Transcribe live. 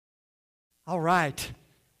All right.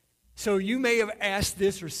 So you may have asked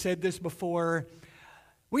this or said this before.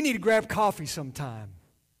 We need to grab coffee sometime.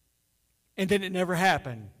 And then it never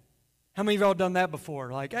happened. How many of y'all done that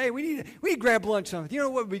before? Like, hey, we need to grab lunch sometime. You know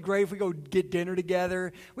what would be great if we go get dinner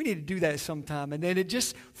together? We need to do that sometime. And then it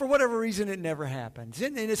just, for whatever reason, it never happens.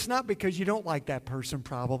 And it's not because you don't like that person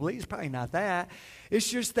probably. It's probably not that. It's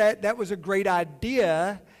just that was a great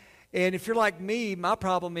idea. And if you're like me, my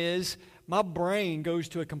problem is my brain goes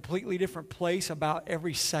to a completely different place about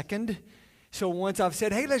every second. So once I've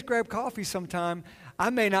said, hey, let's grab coffee sometime, I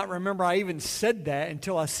may not remember I even said that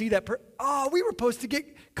until I see that. Oh, we were supposed to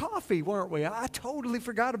get coffee, weren't we? I totally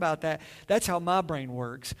forgot about that. That's how my brain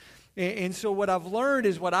works. And so what I've learned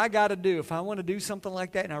is what I got to do. If I want to do something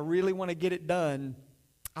like that and I really want to get it done,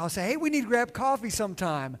 I'll say, hey, we need to grab coffee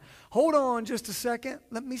sometime. Hold on just a second.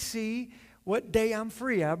 Let me see what day I'm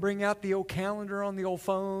free. I bring out the old calendar on the old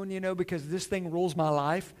phone, because this thing rules my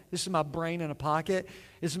life. This is my brain in a pocket.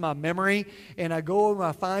 This is my memory. And I go and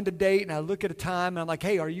I find a date and I look at a time and I'm like,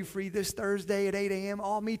 hey, are you free this Thursday at 8 a.m.?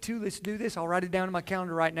 Oh, me too. Let's do this. I'll write it down in my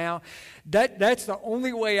calendar right now. That's the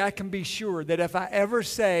only way I can be sure that if I ever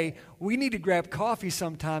say, we need to grab coffee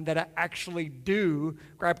sometime, that I actually do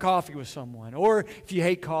grab coffee with someone. Or if you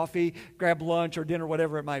hate coffee, grab lunch or dinner,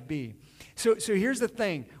 whatever it might be. So here's the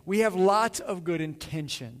thing. We have lots of good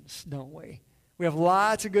intentions, don't we? We have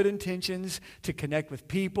lots of good intentions to connect with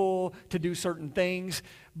people, to do certain things.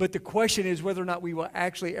 But the question is whether or not we will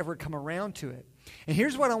actually ever come around to it. And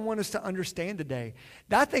here's what I want us to understand today.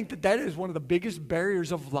 I think that is one of the biggest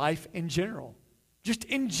barriers of life in general. Just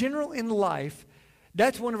in general in life,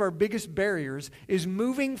 that's one of our biggest barriers, is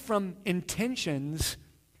moving from intentions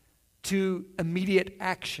to immediate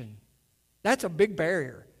action. That's a big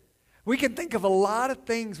barrier. We can think of a lot of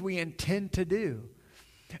things we intend to do.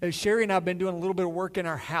 Sherry and I have been doing a little bit of work in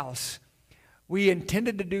our house. We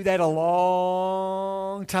intended to do that a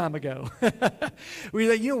long time ago. We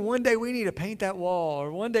were like, one day we need to paint that wall,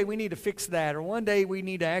 or one day we need to fix that, or one day we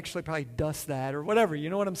need to actually probably dust that, or whatever. You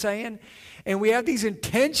know what I'm saying? And we have these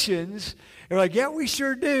intentions. They're like, yeah, we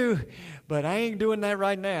sure do. But I ain't doing that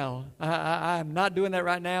right now. I'm not doing that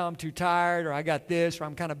right now. I'm too tired, or I got this, or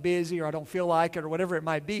I'm kind of busy, or I don't feel like it, or whatever it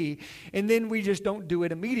might be. And then we just don't do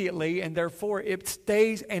it immediately, and therefore it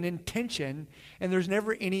stays an intention, and there's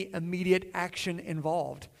never any immediate action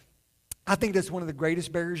involved. I think that's one of the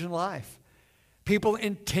greatest barriers in life. People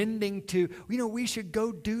intending to, we should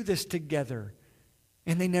go do this together,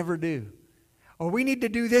 and they never do. Or we need to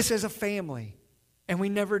do this as a family, and we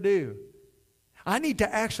never do. I need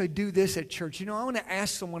to actually do this at church. I want to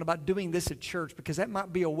ask someone about doing this at church because that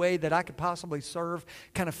might be a way that I could possibly serve,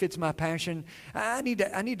 kind of fits my passion. I need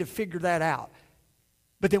to figure that out.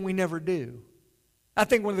 But then we never do. I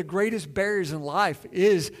think one of the greatest barriers in life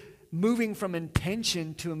is moving from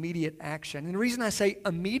intention to immediate action. And the reason I say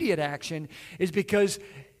immediate action is because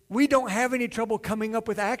we don't have any trouble coming up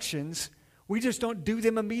with actions. We just don't do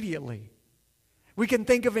them immediately. We can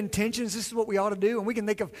think of intentions, this is what we ought to do, and we can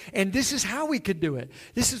think of, and this is how we could do it.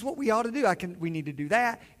 This is what we ought to do. We need to do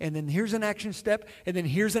that, and then here's an action step, and then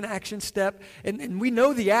here's an action step. And we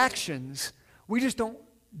know the actions, we just don't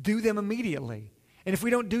do them immediately. And if we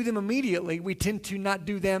don't do them immediately, we tend to not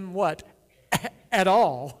do them what? At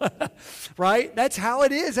all. Right? That's how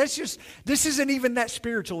it is. This isn't even that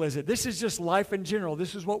spiritual, is it? This is just life in general.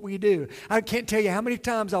 This is what we do. I can't tell you how many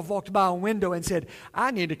times I've walked by a window and said,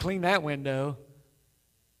 I need to clean that window.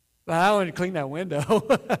 But I want to clean that window.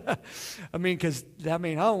 because I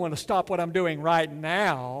don't want to stop what I'm doing right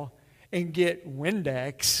now and get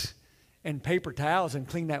Windex and paper towels and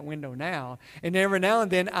clean that window now. And every now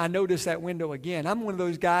and then I notice that window again. I'm one of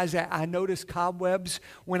those guys that I notice cobwebs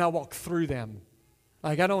when I walk through them.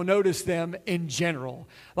 Like I don't notice them in general.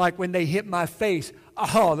 Like when they hit my face, I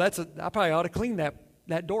probably ought to clean that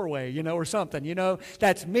doorway, or something,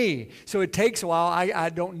 that's me. So it takes a while. I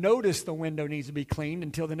don't notice the window needs to be cleaned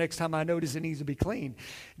until the next time I notice it needs to be cleaned.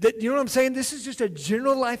 You know what I'm saying? This is just a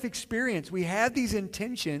general life experience. We have these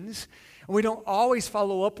intentions, and we don't always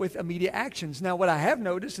follow up with immediate actions. Now, what I have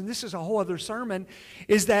noticed, and this is a whole other sermon,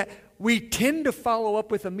 is that we tend to follow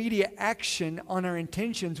up with immediate action on our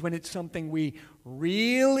intentions when it's something we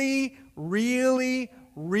really, really,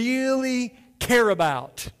 really care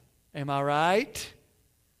about. Am I right?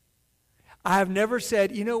 I have never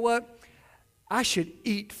said, you know what, I should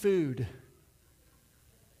eat food.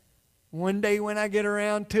 One day when I get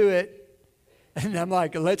around to it, and I'm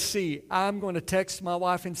like, let's see, I'm going to text my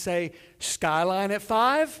wife and say, Skyline at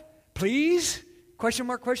 5, please? Question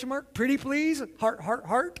mark, pretty please?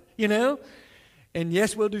 Heart, And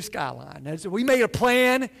yes, we'll do Skyline. We made a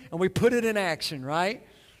plan, and we put it in action, right?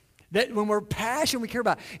 That when we're passionate, we care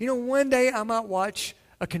about. One day I might watch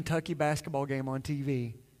a Kentucky basketball game on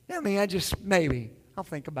TV. Maybe. I'll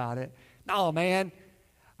think about it. No, man.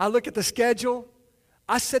 I look at the schedule.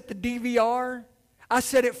 I set the DVR. I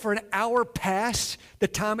set it for an hour past the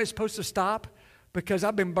time it's supposed to stop because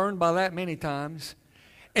I've been burned by that many times.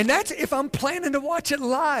 And that's if I'm planning to watch it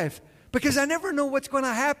live because I never know what's going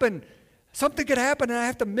to happen. Something could happen and I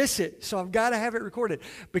have to miss it. So I've got to have it recorded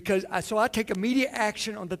so I take immediate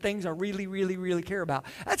action on the things I really, really, really care about.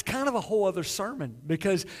 That's kind of a whole other sermon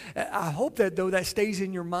because I hope that that stays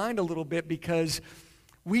in your mind a little bit because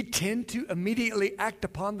we tend to immediately act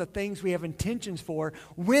upon the things we have intentions for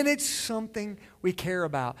when it's something we care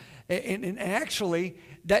about. And actually,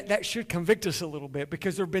 that should convict us a little bit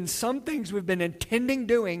because there have been some things we've been intending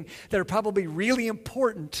doing that are probably really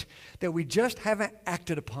important that we just haven't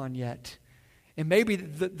acted upon yet. And maybe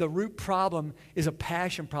the root problem is a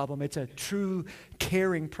passion problem. It's a true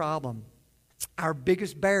caring problem. Our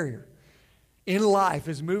biggest barrier in life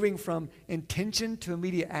is moving from intention to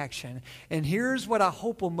immediate action. And here's what I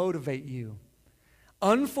hope will motivate you.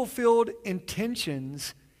 Unfulfilled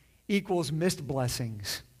intentions equals missed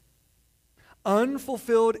blessings.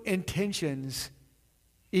 Unfulfilled intentions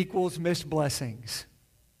equals missed blessings.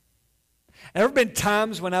 There have been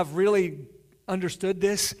times when I've really understood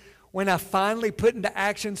this, when I finally put into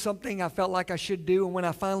action something I felt like I should do, and when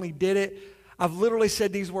I finally did it, I've literally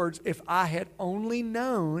said these words, if I had only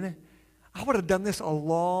known, I would have done this a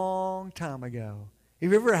long time ago.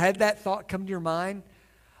 Have you ever had that thought come to your mind?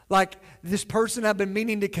 Like this person I've been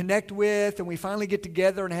meaning to connect with, and we finally get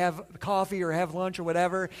together and have coffee or have lunch or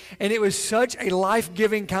whatever, and it was such a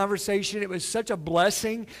life-giving conversation. It was such a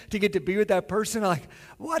blessing to get to be with that person. Like,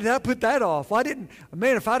 why did I put that off? Man,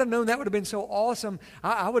 if I'd have known that would have been so awesome,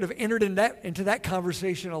 I would have entered into that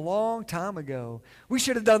conversation a long time ago. We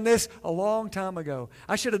should have done this a long time ago.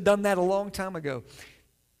 I should have done that a long time ago.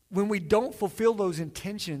 When we don't fulfill those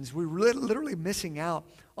intentions, we're literally missing out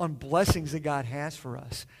on blessings that God has for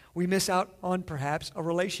us. We miss out on perhaps a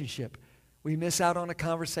relationship. We miss out on a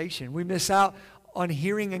conversation. We miss out on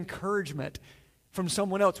hearing encouragement from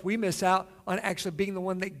someone else. We miss out on actually being the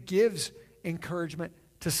one that gives encouragement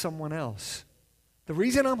to someone else. The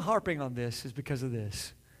reason I'm harping on this is because of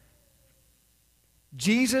this.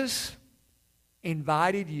 Jesus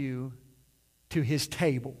invited you to his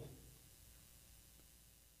table.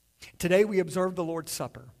 Today we observe the Lord's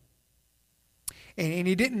Supper. And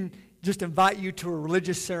he didn't just invite you to a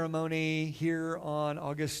religious ceremony here on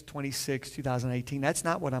August 26, 2018. That's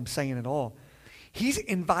not what I'm saying at all. He's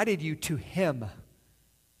invited you to him.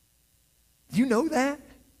 Do you know that?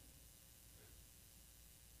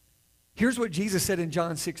 Here's what Jesus said in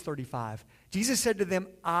John 6:35. Jesus said to them,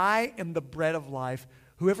 I am the bread of life.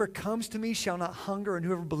 Whoever comes to me shall not hunger, and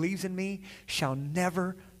whoever believes in me shall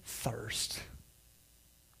never thirst.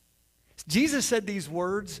 Jesus said these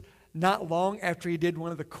words not long after he did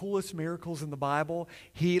one of the coolest miracles in the Bible.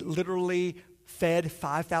 He literally fed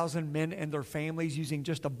 5,000 men and their families using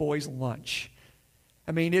just a boy's lunch.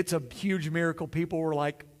 It's a huge miracle. People were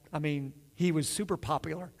like, he was super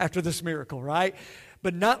popular after this miracle, right?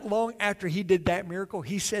 But not long after he did that miracle,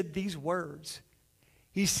 he said these words.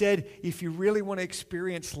 He said, if you really want to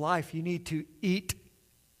experience life, you need to eat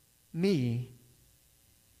me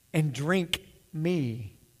and drink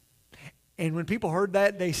me. And when people heard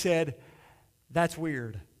that, they said, that's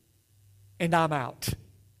weird, and I'm out.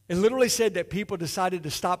 It literally said that people decided to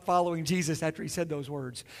stop following Jesus after he said those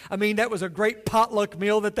words. That was a great potluck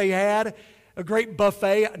meal that they had, a great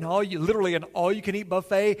buffet, an all-you-can-eat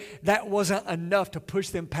buffet. That wasn't enough to push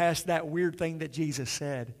them past that weird thing that Jesus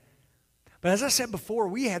said. But as I said before,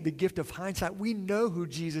 we have the gift of hindsight. We know who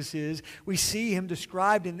Jesus is. We see him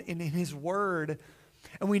described in his word,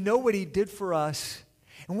 and we know what he did for us.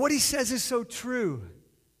 And what he says is so true.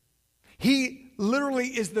 He literally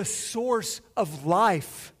is the source of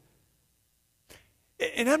life.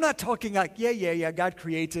 And I'm not talking like, God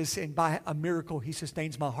creates us and by a miracle he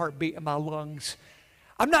sustains my heartbeat and my lungs.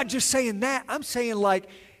 I'm not just saying that. I'm saying like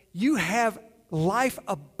you have life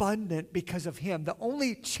abundant because of him. The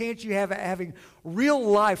only chance you have at having real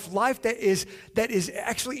life that is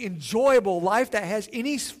actually enjoyable, life that has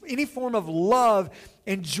any form of love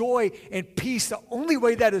and joy and peace, the only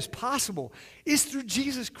way that is possible is through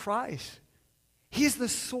Jesus Christ. He is the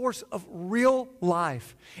source of real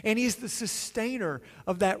life, and he's the sustainer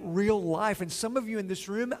of that real life. And some of you in this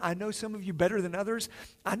room, I know some of you better than others.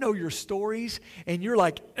 I know your stories, and you're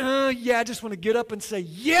like, I just want to get up and say,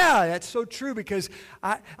 yeah, that's so true, because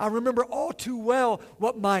I remember all too well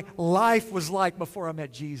what my life was like before I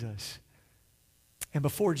met Jesus. And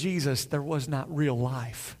before Jesus, there was not real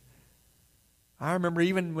life. I remember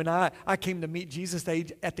even when I came to meet Jesus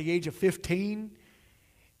at the age of 15,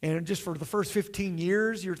 and just for the first 15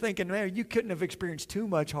 years, you're thinking, man, you couldn't have experienced too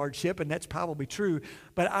much hardship, and that's probably true.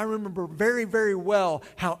 But I remember very, very well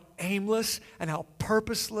how aimless and how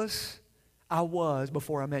purposeless I was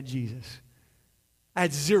before I met Jesus. I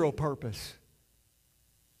had zero purpose.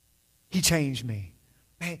 He changed me.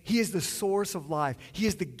 Man, He is the source of life. He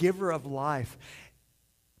is the giver of life.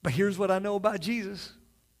 But here's what I know about Jesus.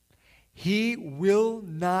 He will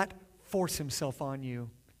not force Himself on you.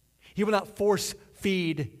 He will not force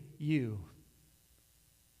feed you.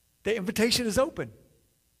 The invitation is open.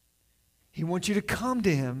 He wants you to come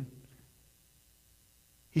to Him.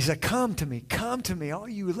 He said, come to me, all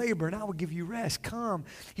you labor, and I will give you rest. Come.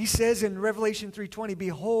 He says in Revelation 3:20,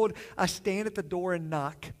 behold, I stand at the door and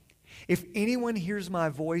knock. If anyone hears my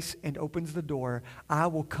voice and opens the door, I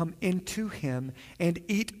will come into him and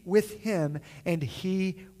eat with him and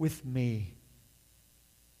he with me.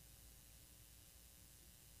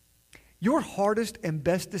 Your hardest and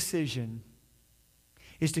best decision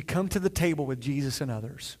is to come to the table with Jesus and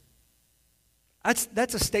others.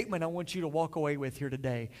 That's a statement I want you to walk away with here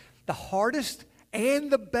today. The hardest and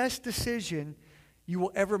the best decision you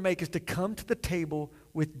will ever make is to come to the table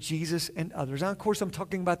with Jesus and others. Now, of course, I'm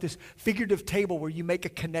talking about this figurative table where you make a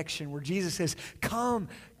connection, where Jesus says, come,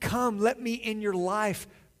 let me in your life.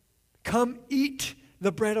 Come eat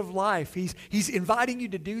the bread of life. He's inviting you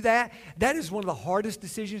to do that. That is one of the hardest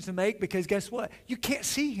decisions to make because guess what? You can't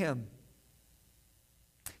see Him.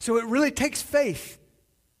 So it really takes faith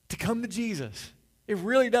to come to Jesus. It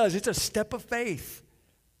really does. It's a step of faith.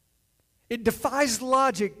 It defies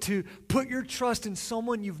logic to put your trust in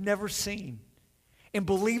someone you've never seen and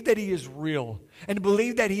believe that He is real and to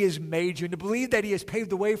believe that He has made you and to believe that He has paved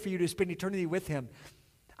the way for you to spend eternity with Him.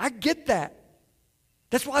 I get that.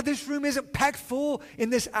 That's why this room isn't packed full in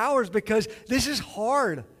this hours because this is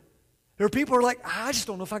hard. There are people who are like, I just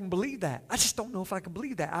don't know if I can believe that. I just don't know if I can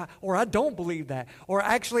believe that. Or I don't believe that. Or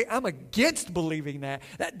actually, I'm against believing that.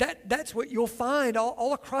 That's what you'll find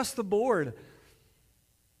all across the board.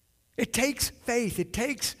 It takes faith. It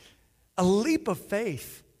takes a leap of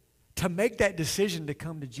faith to make that decision to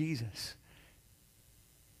come to Jesus.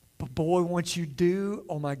 But boy, once you do,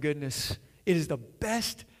 oh my goodness, it is the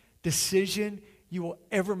best decision you will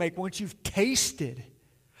ever make. Once you've tasted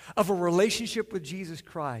of a relationship with Jesus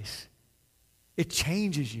Christ, it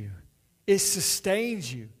changes you. It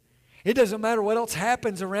sustains you. It doesn't matter what else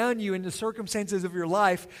happens around you in the circumstances of your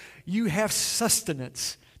life, you have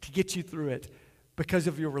sustenance to get you through it because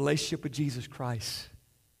of your relationship with Jesus Christ.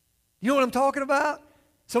 You know what I'm talking about?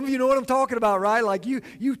 Some of you know what I'm talking about, right? Like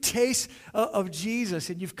you taste of Jesus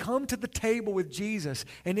and you've come to the table with Jesus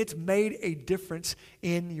and it's made a difference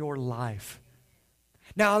in your life.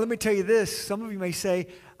 Now, let me tell you this. Some of you may say,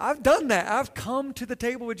 I've done that. I've come to the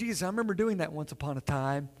table with Jesus. I remember doing that once upon a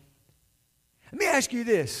time. Let me ask you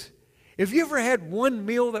this. Have you ever had one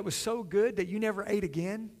meal that was so good that you never ate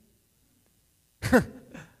again?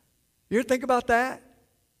 You ever think about that?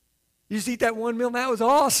 You just eat that one meal, and that was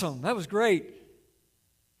awesome. That was great.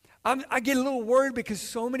 I get a little worried because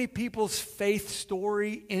so many people's faith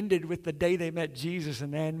story ended with the day they met Jesus,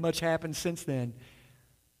 and then much happened since then.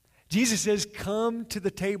 Jesus says, come to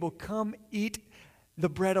the table, come eat the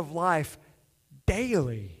bread of life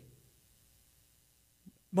daily.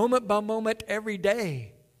 Moment by moment, every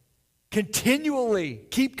day. Continually.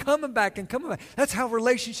 Keep coming back and coming back. That's how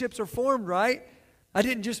relationships are formed, right? I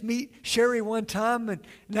didn't just meet Sherry one time and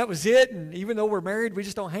that was it. And even though we're married, we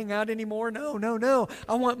just don't hang out anymore. No.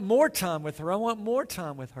 I want more time with her. I want more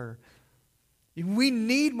time with her. We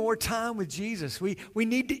need more time with Jesus. We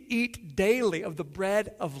need to eat daily of the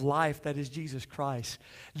bread of life that is Jesus Christ.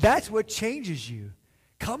 That's what changes you.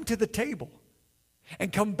 Come to the table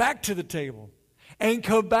and come back to the table and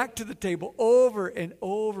come back to the table over and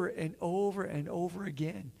over and over and over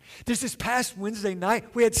again. This past Wednesday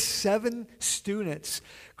night, we had 7 students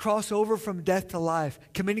cross over from death to life,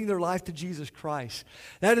 committing their life to Jesus Christ.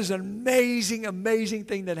 That is an amazing, amazing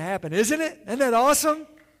thing that happened, isn't it? Isn't that awesome?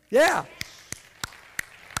 Yeah.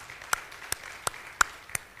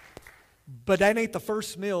 But that ain't the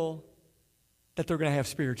first meal that they're going to have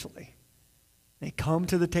spiritually. They come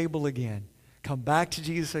to the table again. Come back to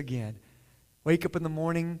Jesus again. Wake up in the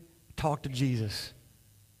morning, talk to Jesus.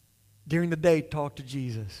 During the day, talk to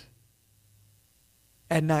Jesus.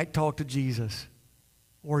 At night, talk to Jesus.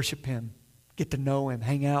 Worship Him. Get to know Him.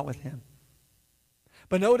 Hang out with Him.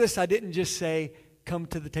 But notice I didn't just say, come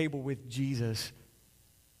to the table with Jesus.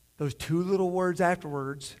 Those 2 little words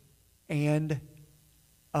afterwards, and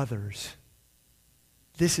others.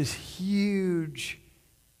 This is huge.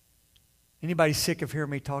 Anybody sick of hearing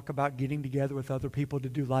me talk about getting together with other people to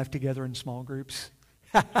do life together in small groups?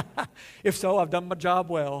 If so, I've done my job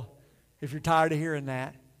well, if you're tired of hearing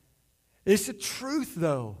that. It's the truth,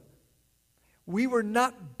 though. We were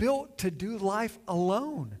not built to do life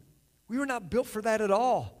alone. We were not built for that at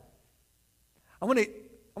all. I want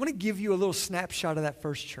to give you a little snapshot of that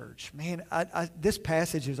first church. Man, this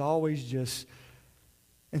passage has always just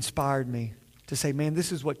inspired me to say, man,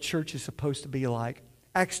 this is what church is supposed to be like.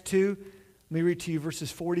 Acts 2, let me read to you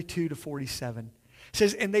verses 42 to 47. It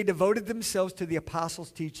says, and they devoted themselves to the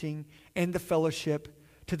apostles' teaching and the fellowship,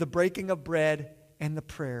 to the breaking of bread and the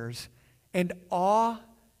prayers. And awe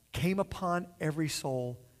came upon every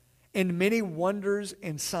soul, and many wonders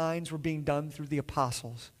and signs were being done through the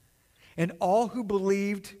apostles. And all who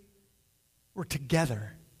believed were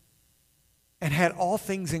together and had all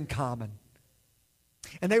things in common.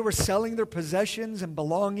 And they were selling their possessions and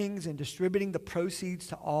belongings and distributing the proceeds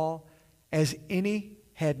to all as any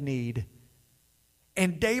had need.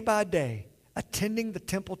 And day by day, attending the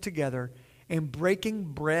temple together and breaking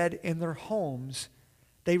bread in their homes,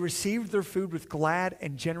 they received their food with glad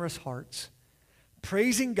and generous hearts,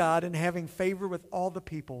 praising God and having favor with all the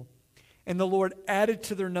people. And the Lord added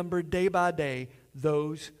to their number day by day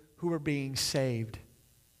those who were being saved.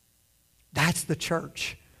 That's the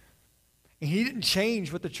church. And he didn't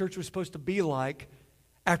change what the church was supposed to be like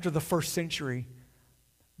after the first century.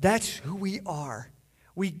 That's who we are.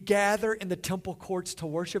 We gather in the temple courts to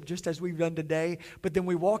worship just as we've done today, but then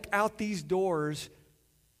we walk out these doors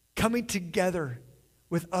coming together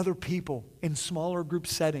with other people in smaller group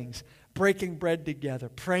settings, breaking bread together,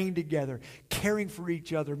 praying together, caring for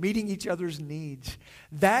each other, meeting each other's needs.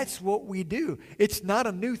 That's what we do. It's not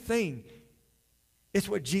a new thing. It's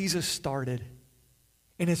what Jesus started.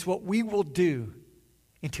 And it's what we will do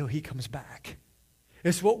until he comes back.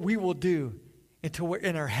 It's what we will do until we're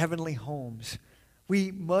in our heavenly homes.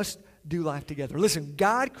 We must do life together. Listen,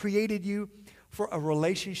 God created you for a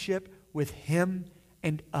relationship with him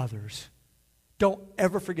and others. Don't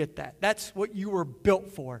ever forget that. That's what you were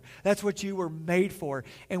built for. That's what you were made for.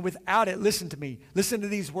 And without it, listen to me. Listen to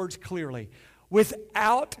these words clearly.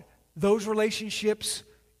 Without those relationships,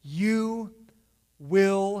 you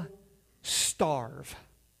will starve.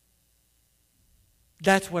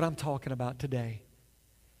 That's what I'm talking about today.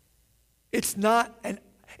 It's not,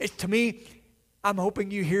 to me, I'm hoping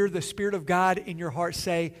you hear the Spirit of God in your heart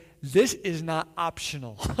say, this is not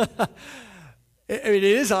optional. It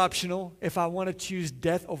is optional if I want to choose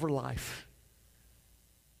death over life.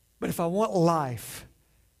 But if I want life,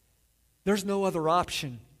 there's no other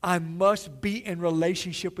option. I must be in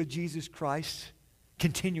relationship with Jesus Christ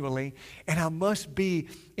continually, and I must be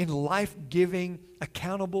in life-giving,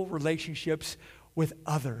 accountable relationships with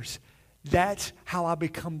others. That's how I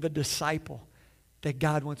become the disciple that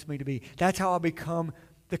God wants me to be. That's how I become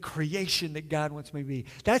the creation that God wants me to be.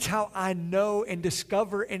 That's how I know and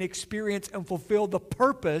discover and experience and fulfill the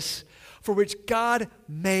purpose for which God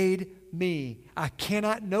made me. I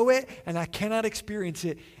cannot know it and I cannot experience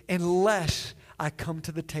it unless I come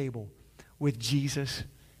to the table with Jesus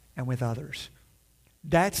and with others.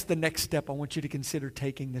 That's the next step I want you to consider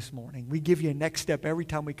taking this morning. We give you a next step every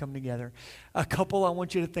time we come together. A couple I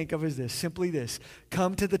want you to think of is this, simply this.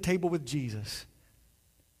 Come to the table with Jesus.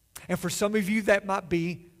 And for some of you, that might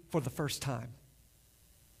be for the first time.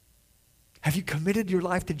 Have you committed your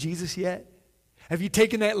life to Jesus yet? Have you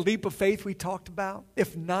taken that leap of faith we talked about?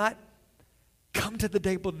 If not, come to the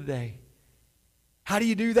table today. How do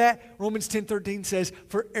you do that? Romans 10:13 says,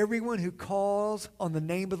 for everyone who calls on the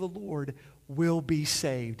name of the Lord will be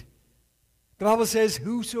saved. The Bible says,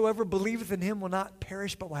 whosoever believeth in him will not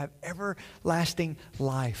perish, but will have everlasting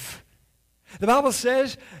life. The Bible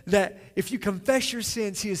says that if you confess your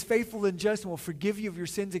sins, he is faithful and just and will forgive you of your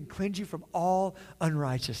sins and cleanse you from all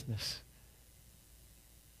unrighteousness.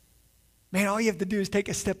 Man, all you have to do is take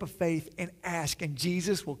a step of faith and ask, and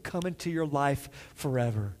Jesus will come into your life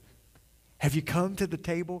forever. Have you come to the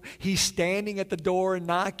table? He's standing at the door and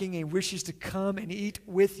knocking and wishes to come and eat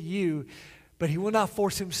with you, but he will not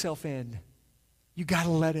force himself in. You got to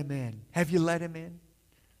let him in. Have you let him in?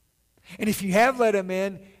 And if you have let him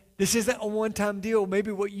in, this isn't a one-time deal.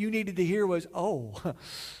 Maybe what you needed to hear was, oh,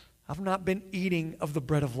 I've not been eating of the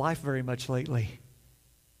bread of life very much lately.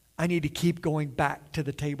 I need to keep going back to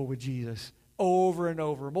the table with Jesus over and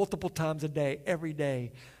over, multiple times a day, every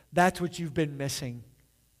day. That's what you've been missing.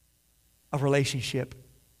 A relationship,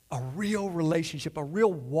 a real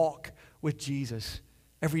walk with Jesus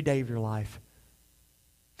every day of your life.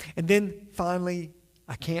 And then finally,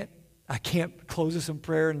 I can't close this in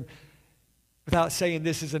prayer and without saying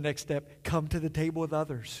this is the next step. Come to the table with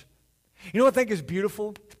others. You know what I think is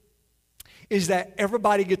beautiful? is that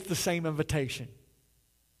everybody gets the same invitation.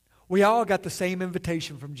 We all got the same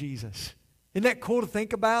invitation from Jesus. Isn't that cool to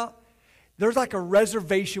think about? There's like a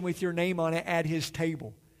reservation with your name on it at his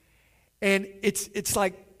table. And it's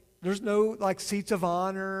like, there's no like seats of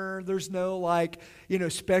honor. There's no like,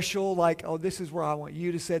 special like, oh, this is where I want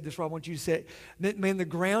you to sit. This is where I want you to sit. Man, the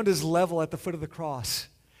ground is level at the foot of the cross.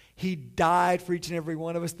 He died for each and every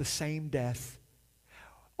one of us the same death.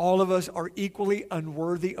 All of us are equally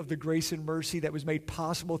unworthy of the grace and mercy that was made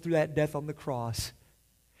possible through that death on the cross.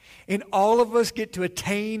 And all of us get to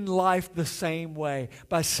attain life the same way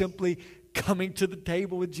by simply coming to the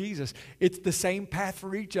table with Jesus. It's the same path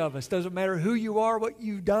for each of us. Doesn't matter who you are, what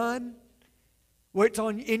you've done, what's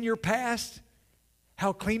in your past,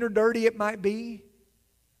 how clean or dirty it might be.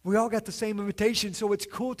 We all got the same invitation. So what's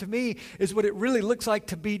cool to me is what it really looks like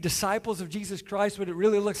to be disciples of Jesus Christ, what it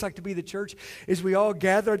really looks like to be the church, is we all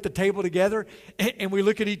gather at the table together and we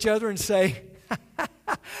look at each other and say,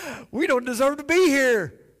 we don't deserve to be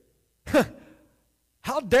here.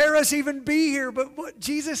 How dare us even be here? But what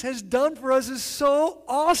Jesus has done for us is so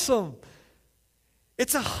awesome.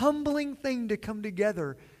 It's a humbling thing to come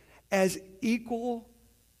together as equal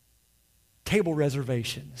table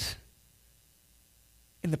reservations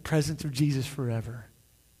in the presence of Jesus forever.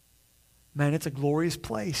 Man, it's a glorious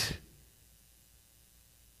place.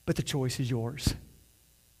 But the choice is yours.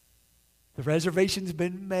 The reservation's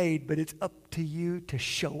been made, but it's up to you to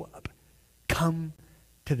show up. Come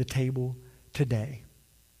to the table today.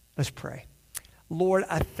 Let's pray. Lord,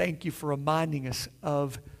 I thank you for reminding us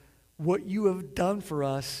of what you have done for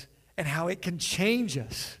us and how it can change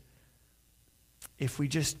us if we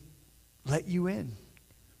just let you in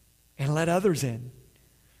and let others in.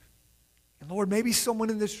 And Lord, maybe someone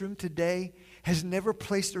in this room today has never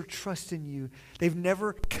placed their trust in you. They've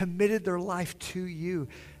never committed their life to you.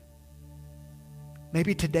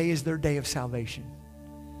 Maybe today is their day of salvation.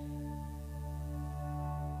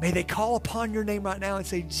 May they call upon your name right now and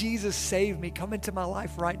say, Jesus, save me. Come into my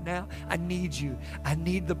life right now. I need you. I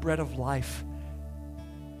need the bread of life.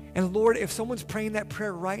 And Lord, if someone's praying that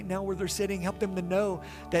prayer right now where they're sitting, help them to know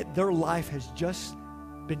that their life has just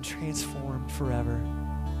been transformed forever.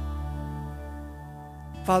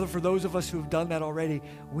 Father, for those of us who have done that already,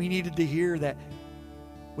 we needed to hear that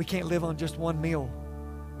we can't live on just one meal.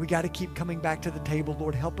 We got to keep coming back to the table.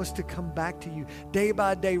 Lord, help us to come back to you day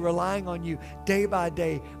by day, relying on you day by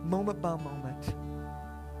day, moment by moment.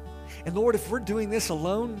 And Lord, if we're doing this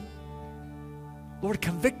alone, Lord,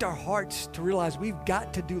 convict our hearts to realize we've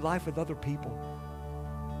got to do life with other people.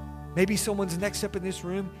 Maybe someone's next step in this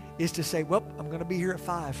room is to say, well, I'm going to be here at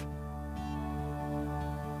 5.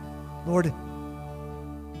 Lord,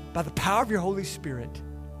 by the power of your Holy Spirit,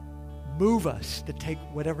 move us to take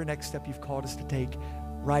whatever next step you've called us to take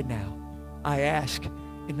right now. I ask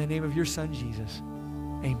in the name of your Son, Jesus.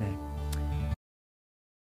 Amen.